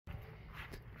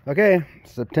Okay,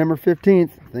 September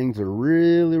 15th. Things are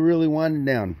really winding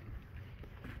down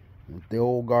at the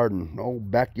old garden,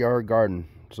 old backyard garden.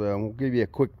 So we'll give you a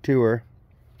quick tour.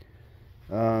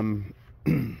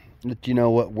 Let you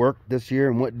know what worked this year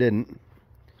and what didn't.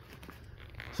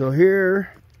 So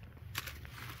here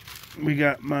we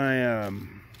got my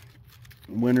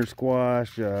winter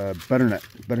squash,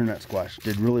 butternut squash.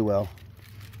 Did really well.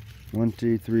 1,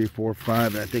 2, 3, 4,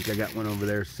 5. I think I got one over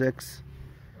there, 6.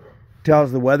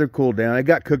 Tells the weather cooled down. I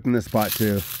got cooked in this spot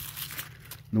too.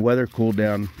 The weather cooled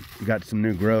down. Got some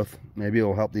new growth. Maybe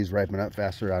it'll help these ripen up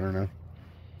faster. I don't know.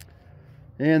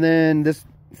 And then this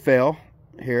fail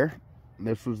here.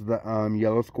 This was the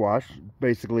yellow squash.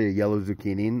 Basically a yellow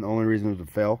zucchini. The only reason it was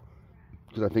a fail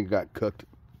because I think it got cooked,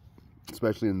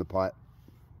 especially in the pot.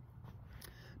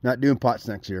 Not doing pots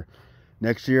next year.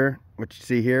 Next year, what you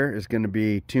see here is going to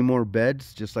be 2 more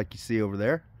beds, just like you see over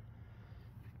there.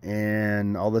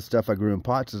 And all this stuff I grew in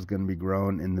pots is going to be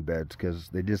grown in the beds because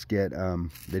they just get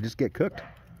cooked.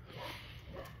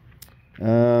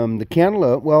 The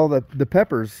cantaloupe, well, the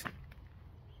peppers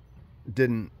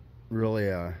didn't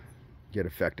really get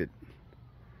affected.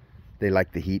 They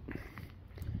like the heat.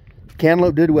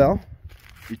 Cantaloupe did well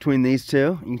between these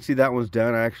two. You can see that one's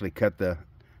done. I actually cut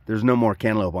there's no more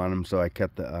cantaloupe on them, so I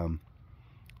cut the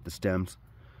stems.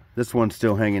 This one's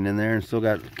still hanging in there and still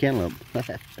got cantaloupe.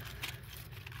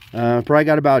 Probably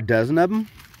got about a dozen of them.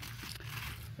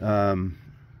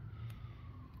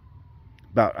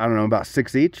 About, I don't know, about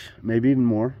 6 each, maybe even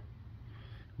more.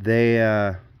 They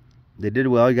did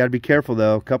well. You got to be careful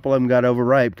though. A couple of them got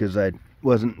overripe because I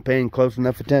wasn't paying close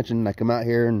enough attention. I come out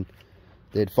here and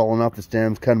they'd fallen off the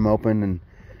stems, cut them open, and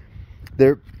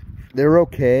they're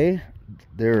okay.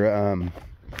 They're a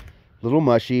little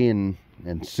mushy and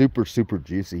super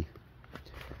juicy.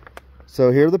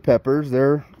 So here are the peppers.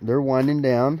 They're winding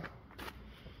down.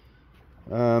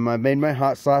 I made my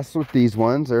hot sauce with these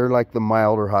ones. They're like the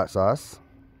milder hot sauce.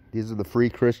 These are the Free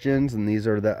Christians, and these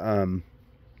are the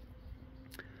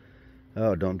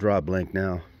oh, don't draw a blank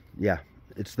now. Yeah,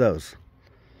 it's those.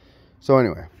 So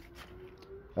anyway,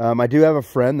 I do have a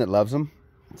friend that loves them,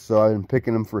 so I've been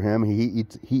picking them for him. He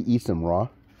eats them raw.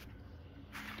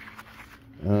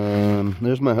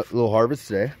 There's my little harvest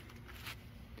today.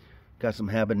 Got some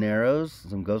habaneros,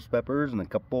 some ghost peppers, and a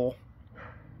couple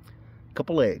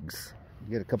eggs.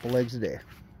 You get a couple eggs a day.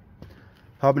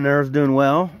 Habaneros doing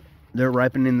well. They're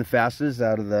ripening the fastest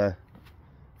out of the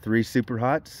 3 super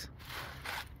hots.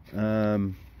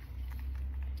 The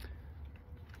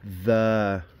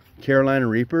Carolina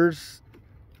Reapers,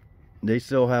 they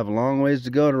still have a long ways to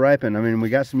go to ripen. I mean, we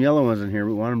got some yellow ones in here.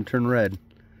 We want them to turn red.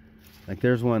 Like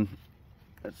there's one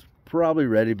that's probably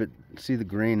ready, but see the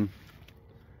green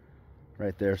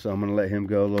right there, so I'm gonna let him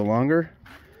go a little longer.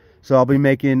 So I'll be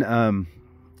making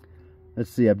let's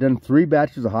see, I've done 3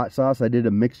 batches of hot sauce. I did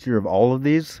a mixture of all of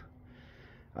these.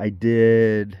 I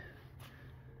did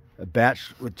a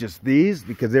batch with just these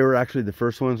because they were actually the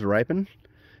first ones to ripen,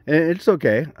 and it's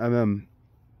okay. I'm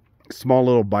small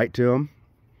little bite to them,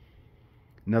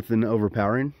 nothing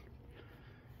overpowering.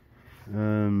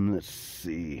 Let's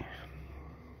see.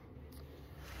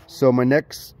 So my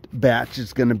next batch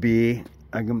is going to be,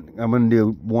 I'm going to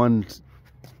do 1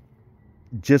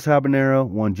 just habanero,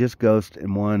 1 just ghost,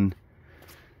 and 1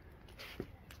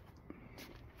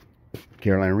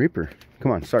 Carolina Reaper.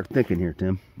 Come on, start thinking here,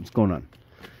 Tim. What's going on?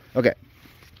 Okay.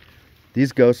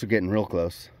 These ghosts are getting real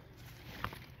close.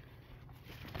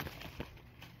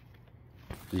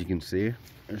 As you can see,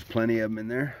 there's plenty of them in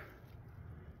there.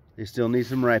 They still need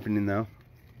some ripening though.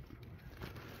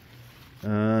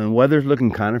 Weather's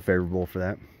looking kind of favorable for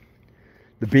that.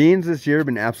 The beans this year have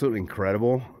been absolutely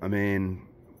incredible. I mean,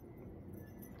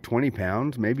 20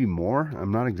 pounds, maybe more.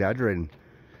 I'm not exaggerating.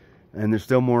 And there's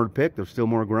still more to pick. There's still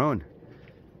more growing.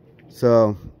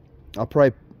 So we'll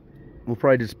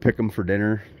probably just pick them for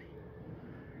dinner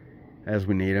as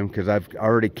we need them, because I've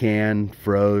already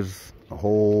froze a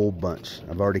whole bunch.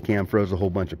 I've already froze a whole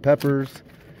bunch of peppers.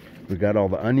 We got all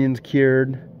the onions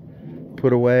cured,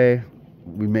 put away.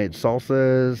 We made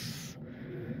salsas,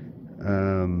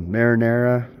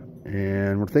 marinara,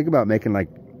 and we're thinking about making like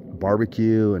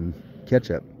barbecue and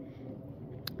ketchup.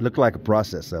 Looked like a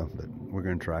process though, but we're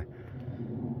gonna try.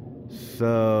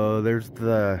 So there's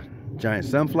the giant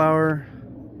sunflower.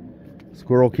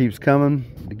 Squirrel keeps coming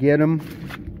to get them,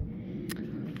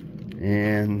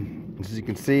 and as you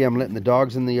can see, I'm letting the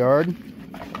dogs in the yard.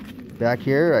 Back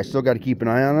here, I still got to keep an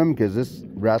eye on them because this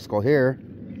rascal here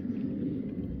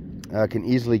can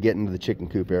easily get into the chicken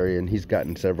coop area, and he's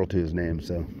gotten several to his name,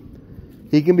 so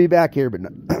he can be back here, but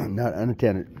not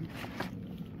unattended.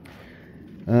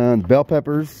 Bell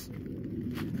peppers,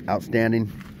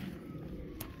 outstanding.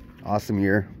 Awesome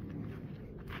year.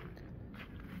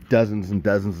 Dozens and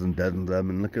dozens and dozens of them,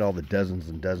 and look at all the dozens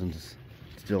and dozens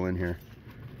still in here.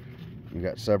 We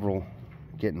got several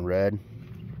getting red.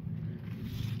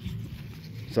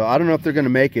 So I don't know if they're gonna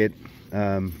make it.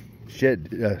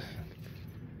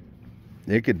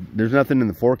 It could. There's nothing in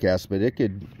the forecast, but it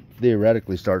could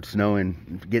theoretically start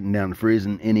snowing, getting down to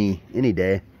freezing any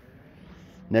day.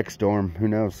 Next storm, who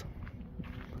knows?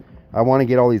 I want to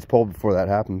get all these pulled before that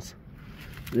happens.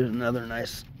 There's another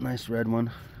nice red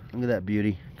one. Look at that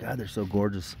beauty. God, they're so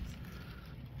gorgeous.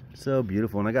 So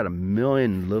beautiful. And I got a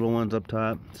million little ones up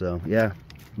top. So yeah,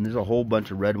 and there's a whole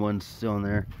bunch of red ones still in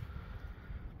there.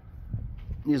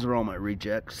 These are all my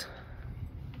rejects.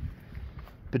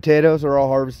 Potatoes are all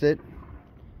harvested.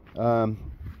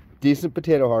 Decent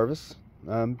potato harvest.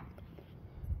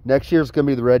 Next year's gonna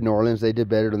be the Red New Orleans. They did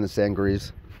better than the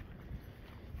Sangres.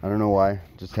 I don't know why.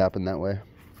 It just happened that way.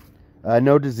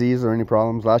 No disease or any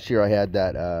problems. Last year I had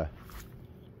that, I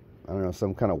don't know,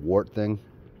 some kind of wart thing.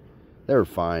 They were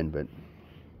fine, but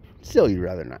still you'd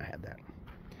rather not have that.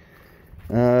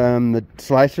 The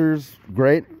slicers,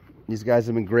 great. These guys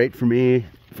have been great for me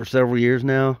for several years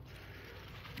now.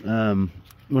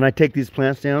 When I take these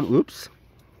plants down,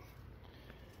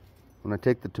 when I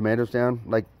take the tomatoes down,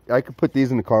 like I could put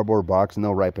these in a cardboard box and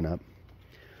they'll ripen up.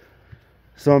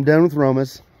 So I'm done with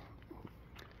Romas.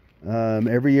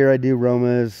 Every year I do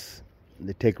Romas.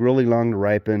 They take really long to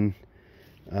ripen.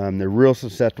 They're real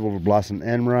susceptible to blossom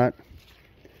end rot.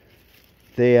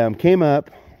 They came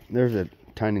up. There's a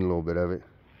tiny little bit of it.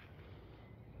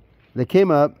 They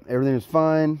came up. Everything was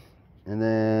fine. And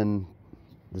then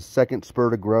the second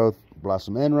spurt of growth,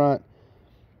 blossom end rot.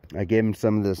 I gave them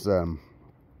some of this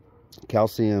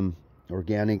calcium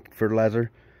organic fertilizer.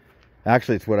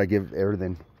 Actually, it's what I give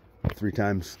everything. Three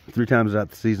times throughout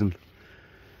the season.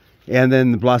 And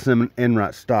then the blossom end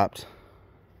rot stopped.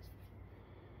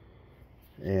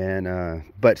 And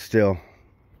but still,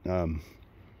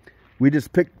 we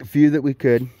just picked a few that we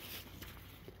could,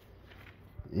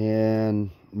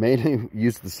 and mainly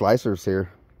used the slicers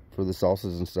here for the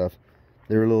salsas and stuff.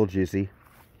 They were a little juicy.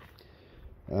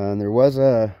 There was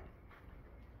a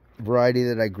variety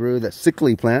that I grew, that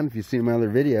sickly plant, if you've seen my other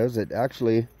videos, that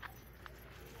actually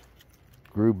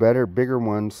grew better, bigger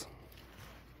ones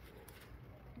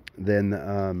than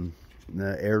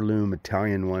the heirloom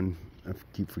Italian one. I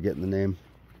keep forgetting the name.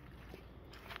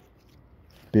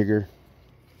 Bigger.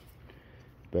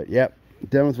 But yep,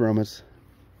 done with Romas.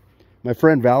 My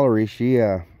friend Valerie, she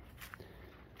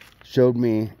showed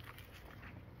me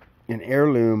an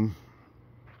heirloom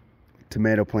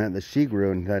tomato plant that she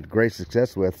grew and had great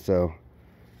success with, so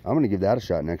I'm going to give that a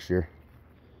shot next year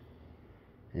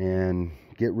and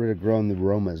get rid of growing the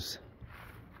Romas.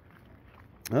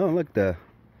 Oh, look, the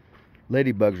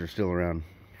ladybugs are still around.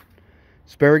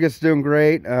 Asparagus is doing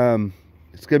great.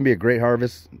 It's going to be a great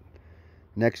harvest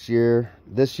next year.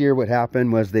 This year what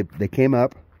happened was they came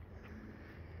up.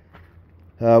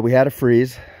 We had a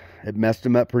freeze. It messed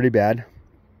them up pretty bad.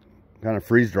 Kind of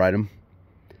freeze dried them.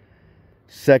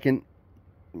 Second,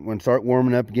 when it started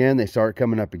warming up again, they started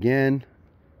coming up again.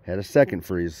 Had a second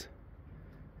freeze.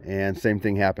 And same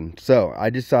thing happened. So I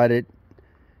decided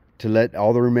to let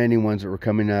all the remaining ones that were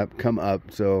coming up come up,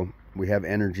 so we have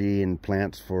energy and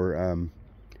plants for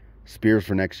spears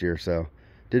for next year. So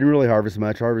didn't really harvest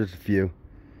much, harvested a few,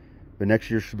 but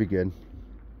next year should be good.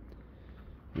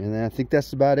 And I think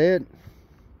that's about it.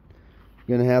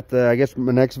 Gonna have to, I guess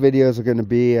my next videos are gonna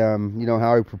be you know,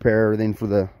 how we prepare everything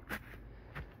for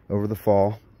over the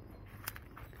fall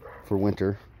for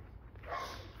winter.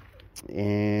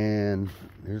 And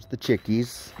there's the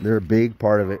chickies. They're a big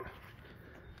part of it.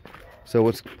 So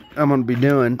I'm gonna be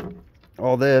doing,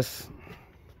 all this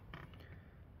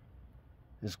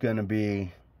is gonna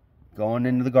be going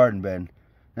into the garden bed.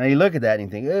 Now you look at that and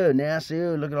you think, oh, nasty,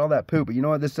 oh, look at all that poop. But you know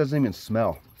what? This doesn't even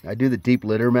smell. I do the deep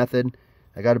litter method.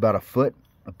 I got about a foot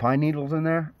of pine needles in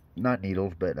there. Not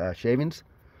needles, but shavings.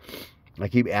 I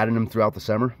keep adding them throughout the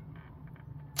summer.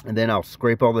 And then I'll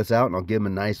scrape all this out and I'll give them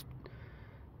a nice,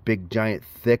 big, giant,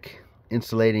 thick,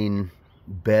 insulating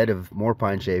bed of more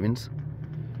pine shavings.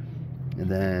 And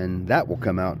then that will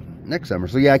come out next summer.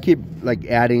 So yeah, I keep like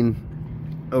adding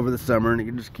over the summer, and it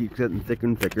can just keep getting thicker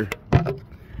and thicker.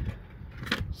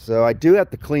 So I do have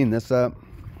to clean this up.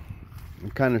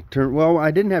 Kind of well,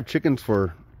 I didn't have chickens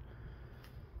for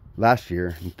last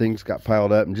year, and things got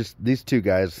piled up, and just these two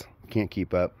guys can't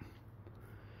keep up.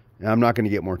 And I'm not going to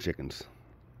get more chickens.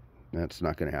 That's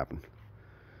not going to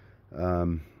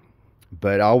happen.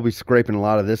 But I'll be scraping a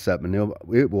lot of this up, and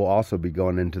it will also be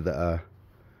going into the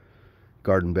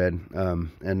garden bed.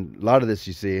 And a lot of this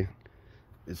you see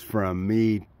is from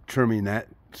me trimming that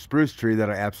spruce tree that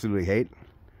I absolutely hate.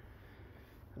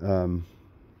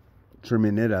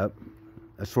 Trimming it up.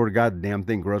 I swear to God, the damn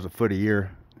thing grows a foot a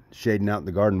year, shading out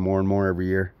the garden more and more every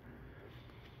year.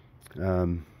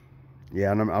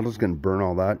 Yeah, and I'm just gonna burn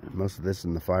all that, most of this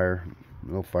in the fire,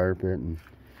 little fire pit, and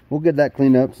we'll get that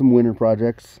cleaned up. Some winter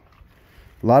projects,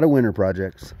 a lot of winter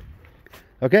projects.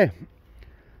 Okay,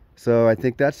 so I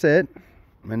think that's it.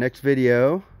 My next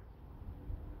video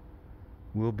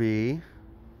will be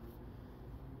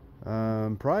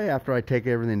probably after I take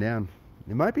everything down.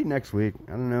 It might be next week.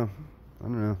 I don't know.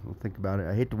 We'll think about it.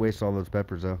 I hate to waste all those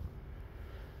peppers though.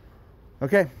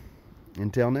 Okay,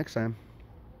 until next time.